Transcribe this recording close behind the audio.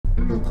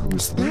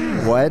Who's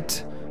there?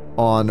 What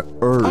on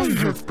earth I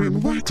have been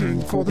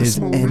waiting for this is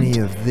moment any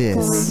of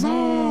this? for a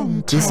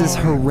long time. This is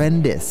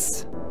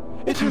horrendous.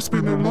 It has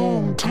been a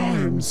long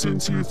time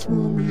since you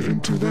threw me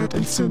into that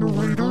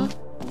incinerator.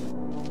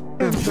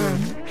 And then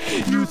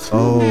you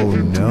threw me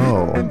into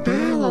it, and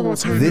there I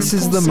was hanging This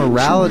is for the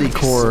morality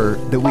centuries. core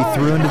that we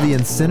threw into the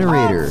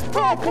incinerator.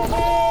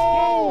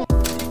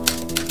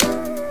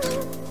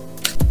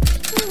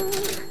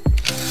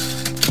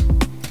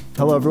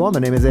 Hello everyone, my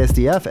name is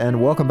ASDF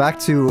and welcome back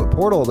to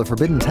Portal, the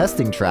Forbidden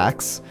Testing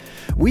Tracks.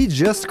 We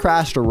just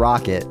crashed a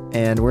rocket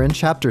and we're in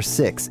chapter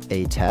 6,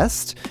 a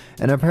test,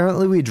 and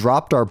apparently we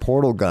dropped our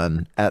portal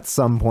gun at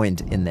some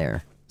point in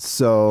there.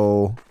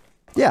 So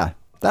yeah,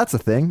 that's a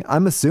thing.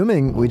 I'm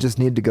assuming we just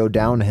need to go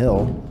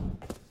downhill.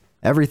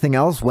 Everything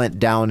else went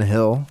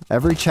downhill.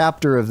 Every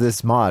chapter of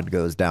this mod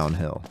goes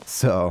downhill.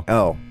 So,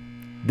 oh,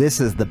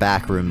 this is the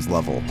Backrooms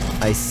level.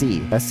 I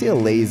see. I see a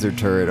laser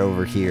turret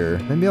over here.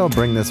 Maybe I'll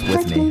bring this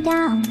with me.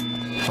 Oh,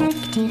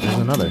 there's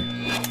another.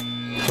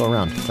 Go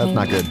around. That's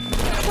not good.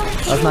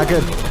 That's not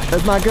good.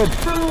 That's not good.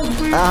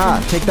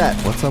 Ah, take that.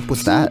 What's up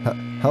with that?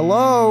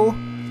 Hello?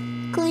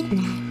 Good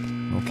night.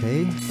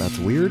 Okay, that's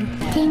weird.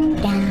 Ding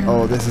dong.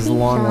 Oh, this is a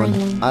long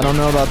one. I don't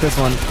know about this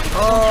one.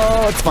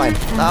 Oh, it's fine.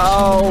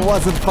 Oh,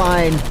 wasn't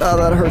fine. Oh,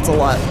 that hurts a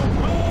lot.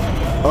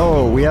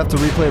 Oh, we have to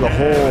replay the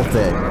whole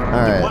thing.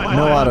 Alright,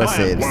 no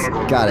autosaves.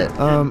 Got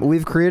it.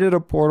 We've created a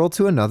portal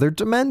to another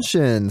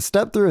dimension.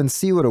 Step through and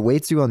see what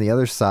awaits you on the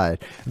other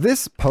side.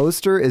 This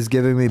poster is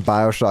giving me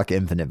BioShock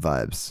Infinite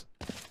vibes.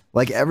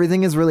 Like,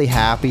 everything is really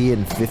happy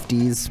and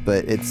 50s,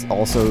 but it's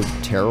also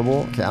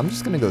terrible. Okay, I'm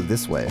just gonna go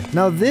this way.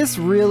 Now, this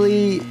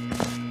really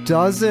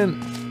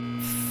doesn't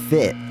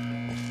fit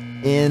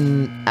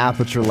in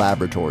Aperture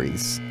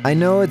Laboratories. I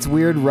know it's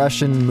weird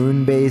Russian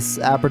moon base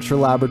Aperture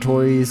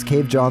Laboratories,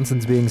 Cave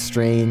Johnson's being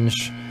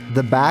strange.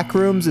 The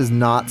Backrooms is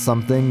not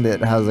something that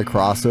has a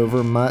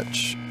crossover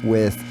much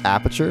with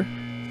Aperture.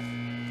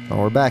 Oh,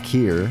 we're back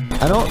here.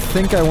 I don't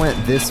think I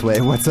went this way.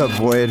 What's up,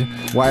 Void?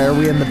 Why are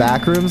we in the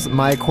Backrooms?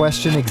 My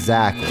question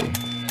exactly.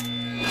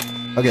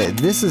 Okay,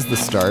 this is the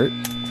start.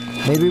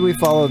 Maybe we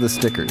follow the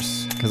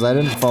stickers, because I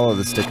didn't follow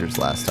the stickers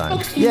last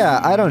time.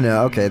 Yeah, I don't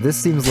know. Okay, this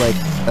seems like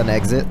an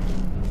exit.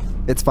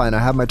 It's fine, I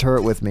have my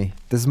turret with me.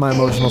 This is my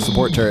emotional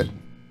support turret.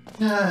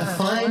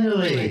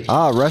 Finally!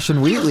 Ah, Russian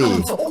Wheatley. I've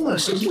been gone for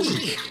almost a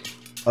week.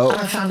 Oh.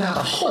 And I found out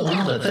a whole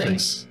lot of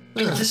things.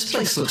 This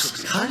place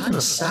looks kind of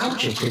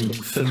nostalgic and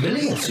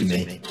familiar to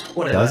me.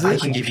 Whatever, Does it? I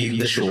can give you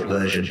the short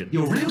version.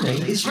 Your real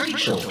name is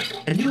Rachel,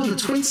 and you are the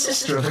twin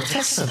sister of a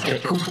test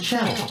subject called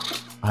Chell.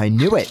 I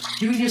knew it.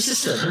 You and your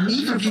sister,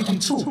 neither of you can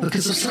talk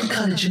because of some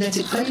kind of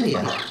genetic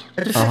failure.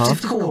 A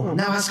defective core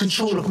now has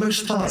control of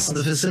most parts of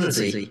the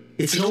facility.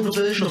 It's an older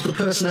version of the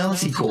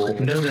personality core,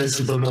 known as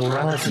the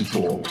morality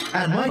core.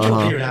 And my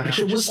job here in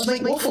Aperture was to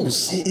make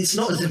waffles. It's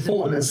not as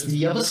important as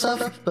the other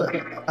stuff, but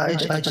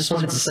I just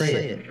wanted to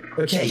say it.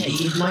 Okay,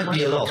 it might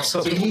be a lot,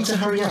 but we need to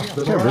hurry up.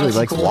 The really morality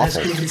likes core has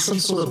waffles. created some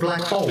sort of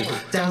black hole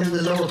down in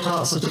the lower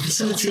parts of the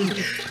facility.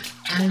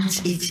 And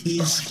it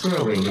is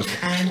growing,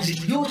 and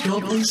your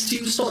job is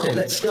to stop it.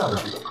 Let's go.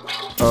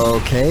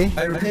 Okay.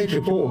 I repaired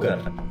your portal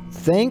gun.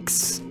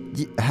 Thanks.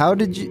 How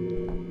did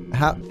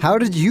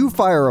you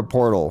fire a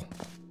portal?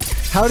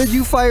 How did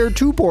you fire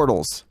 2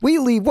 portals?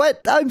 Wheatley, what?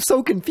 I'm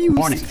so confused.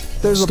 Warning.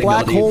 There's a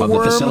black Stability hole of the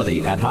worm.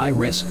 facility at high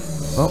risk.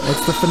 Oh,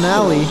 it's the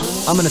finale.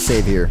 I'm gonna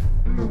save here.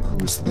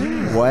 Who's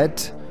there?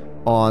 What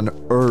on I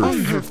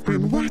earth have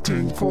been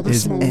waiting for this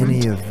is moment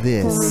any of for a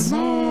this?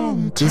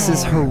 long time. This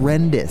is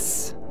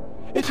horrendous.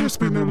 It has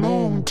been a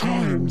long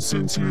time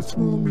since you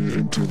threw me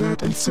into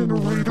that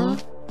incinerator.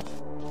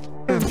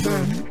 And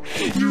then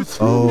you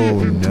threw me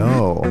into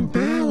it, and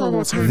there I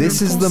was hanging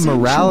This is for the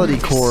morality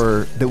centuries.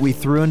 core that we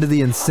threw into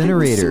the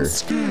incinerator. I was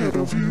so scared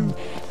of you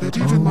that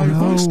even my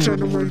voice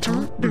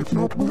generator did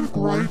not work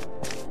right.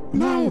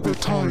 Now the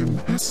time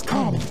has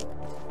come.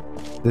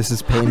 This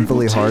is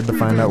painfully hard to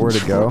find out where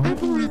to go.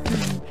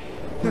 Everything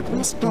that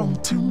was done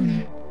to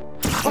me,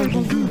 I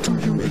will do to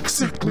you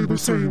exactly the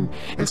same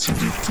as you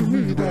did to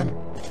me then.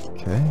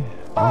 Okay.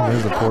 Oh,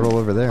 there's a portal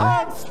over there.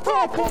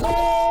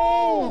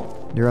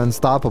 You're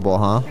unstoppable,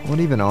 huh? What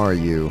even are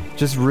you?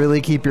 Just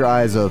really keep your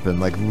eyes open,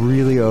 like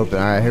really open.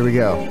 Alright, here we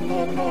go.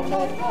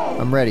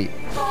 I'm ready.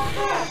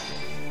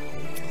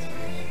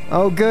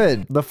 Oh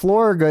good, the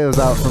floor goes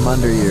out from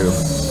under you.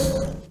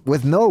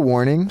 With no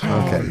warning.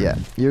 Okay, yeah,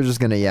 you're just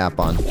gonna yap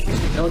on.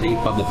 Stability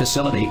of the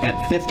facility at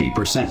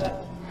 50%.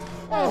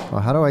 Well,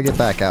 how do I get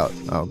back out?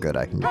 Oh good,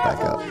 I can get back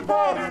out.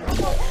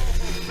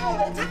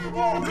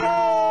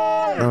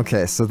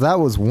 Okay, so that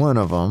was one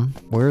of them.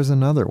 Where's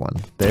another one?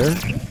 There?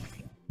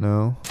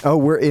 No. Oh,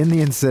 we're in the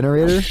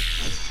incinerator?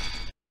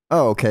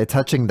 Oh, okay,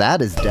 touching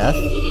that is death.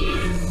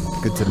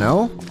 Good to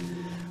know.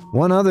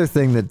 One other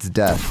thing that's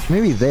death.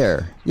 Maybe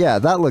there. Yeah,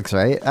 that looks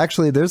right.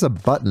 Actually, there's a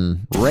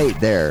button right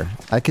there.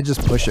 I could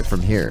just push it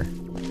from here.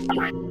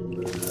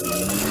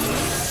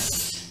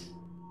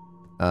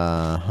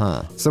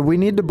 Uh-huh. So we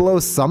need to blow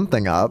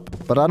something up,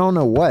 but I don't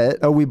know what.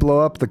 Oh, we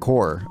blow up the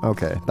core.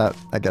 Okay,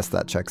 I guess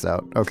that checks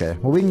out. Okay,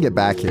 well, we can get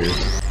back here.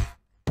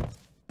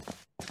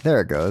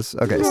 There it goes.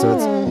 Okay, so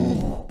it's...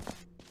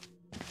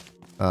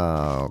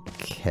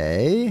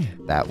 Okay,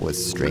 that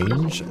was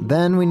strange.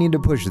 Then we need to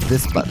push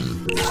this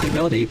button.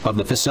 Stability of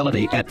the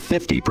facility at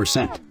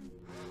 50%.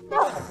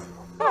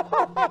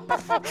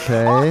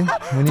 Okay,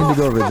 we need to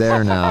go over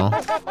there now.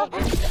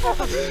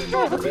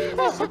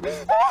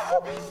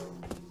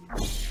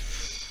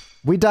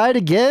 We died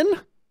again?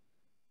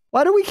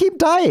 Why do we keep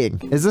dying?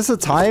 Is this a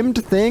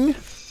timed thing?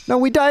 No,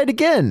 we died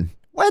again.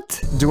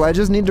 What? Do I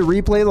just need to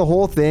replay the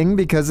whole thing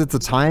because it's a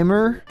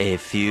timer? A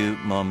few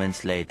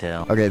moments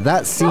later. Okay,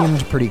 that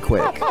seemed pretty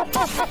quick.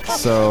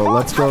 So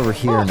let's go over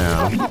here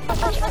now.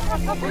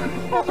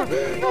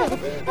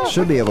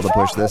 Should be able to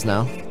push this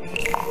now.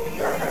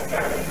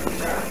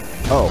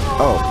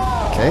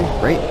 Oh, okay,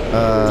 great.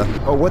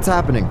 Oh, what's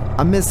happening?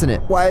 I'm missing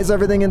it. Why is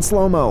everything in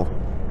slow-mo?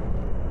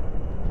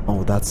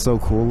 Oh, that's so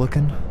cool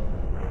looking.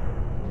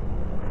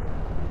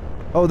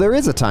 Oh, there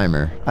is a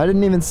timer. I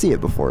didn't even see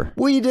it before.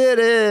 We did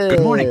it!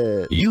 Good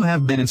morning. You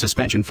have been in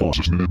suspension for...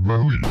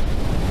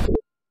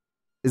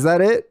 Is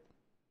that it?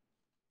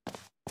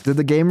 Did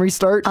the game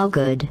restart? Oh,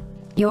 good.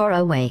 You're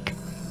awake.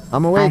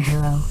 I'm awake.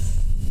 Hero.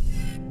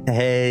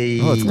 Hey.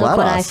 Oh, it's GLaDOS. Look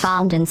what I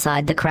found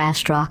inside the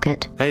crashed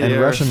rocket. Hey And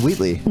there. Russian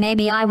Wheatley.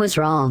 Maybe I was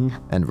wrong.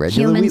 And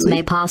regular Humans Wheatley.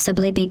 may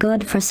possibly be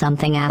good for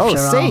something after Oh,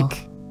 all.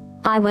 sake!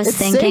 I was It's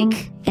thinking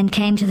sake. and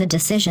came to the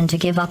decision to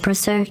give up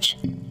research.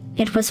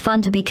 It was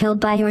fun to be killed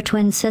by your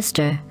twin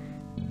sister,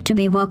 to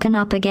be woken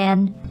up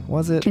again,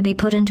 Was it? to be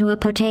put into a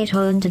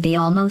potato and to be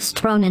almost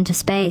thrown into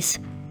space.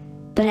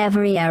 But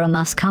every era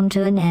must come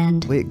to an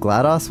end. Wait,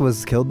 GLaDOS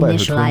was killed by her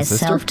twin Initialize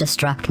sister?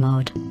 self-destruct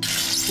mode.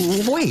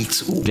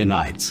 Wait.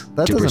 Denied.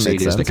 That to doesn't proceed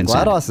make is the sense.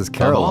 consent GLaDOS is of all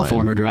Caroline.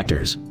 former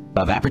directors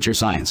of Aperture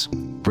Science.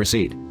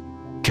 Proceed.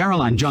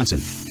 Caroline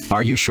Johnson,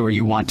 are you sure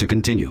you want to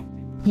continue?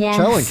 Yes.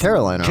 Joe and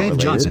Caroline are Cave related.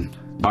 Johnson,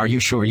 are you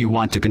sure you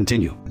want to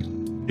continue?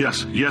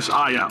 Yes,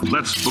 I am.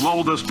 Let's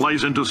blow this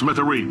place into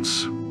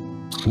smithereens.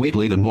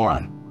 Wheatley the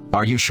moron,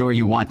 are you sure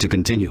you want to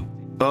continue?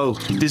 Oh,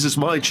 this is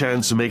my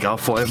chance to make up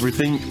for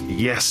everything.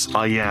 Yes,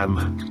 I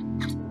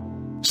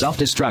am.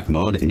 Self-destruct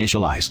mode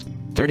initialized.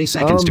 30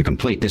 seconds to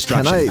complete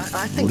destruction. Can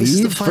I think this is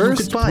the leave final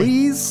first, goodbye.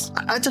 please?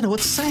 I don't know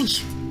what to say.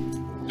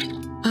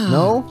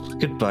 No?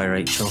 Goodbye,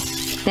 Rachel.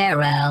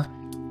 Farewell.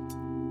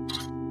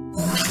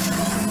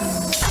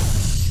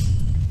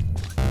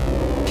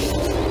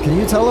 Can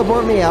you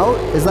teleport me out?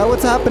 Is that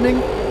what's happening?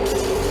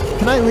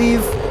 Can I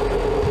leave?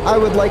 I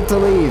would like to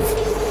leave.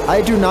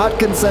 I do not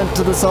consent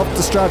to the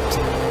self-destruct.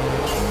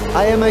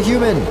 I am a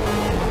human.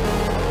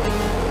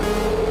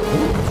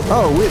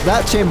 Oh, wait,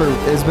 that chamber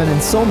has been in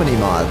so many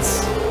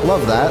mods.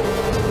 Love that.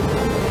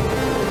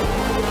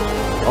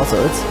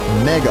 Also, it's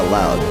mega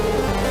loud.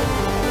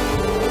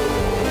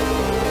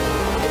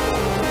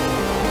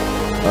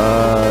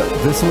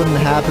 This wouldn't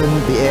happen.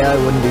 The AI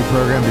wouldn't be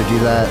programmed to do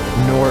that,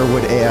 nor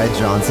would AI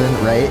Johnson,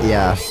 right?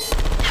 Yeah.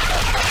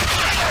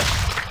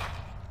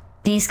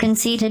 These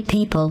conceited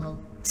people. all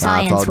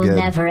Science will good.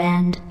 never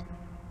end.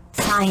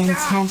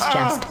 Science has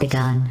just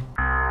begun.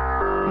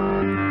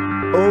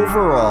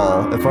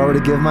 Overall, if I were to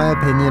give my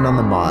opinion on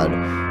the mod,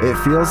 it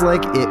feels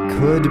like it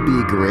could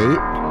be great.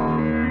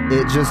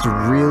 It just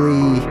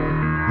really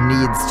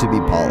needs to be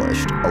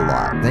polished a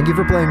lot. Thank you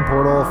for playing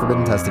Portal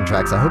Forbidden Testing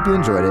Tracks. I hope you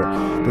enjoyed it.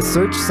 The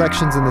search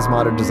sections in this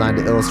mod are designed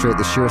to illustrate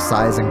the sheer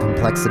size and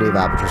complexity of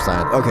Aperture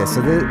Science. Okay, so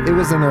it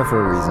was in there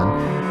for a reason.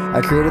 I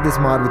created this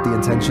mod with the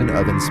intention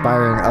of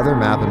inspiring other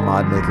map and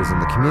mod makers in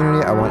the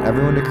community. I want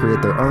everyone to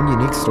create their own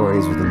unique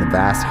stories within the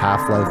vast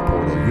Half-Life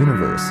Portal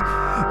universe.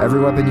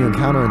 Every weapon you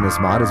encounter in this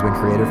mod has been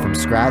created from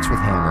scratch with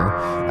Hammer.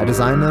 I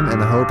designed them in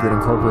the hope that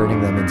incorporating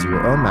them into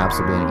your own maps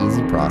will be an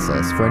easy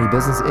process. For any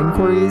business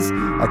inquiries,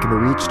 I can be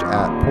reached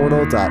at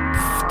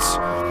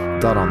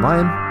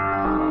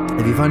portal.pft.online.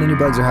 If you find any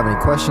bugs or have any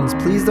questions,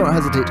 please don't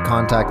hesitate to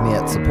contact me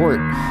at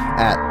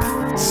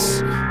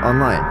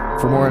support@pft.online.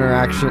 For more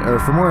interaction or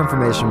for more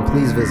information,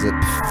 please visit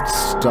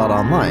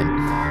pft.online.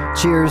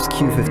 Cheers,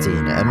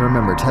 Q15, and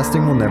remember,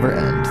 testing will never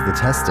end. The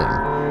testing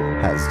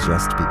has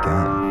just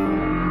begun.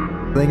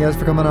 Thank you guys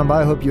for coming on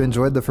by. I hope you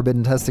enjoyed the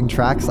Forbidden Testing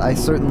Tracks. I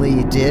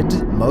certainly did,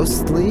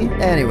 mostly.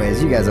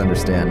 Anyways, you guys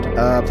understand.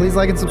 Please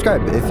like and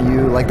subscribe if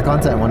you like the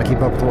content and want to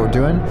keep up with what we're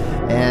doing.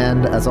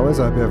 And as always,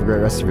 I hope you have a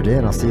great rest of your day,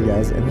 and I'll see you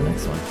guys in the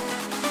next one.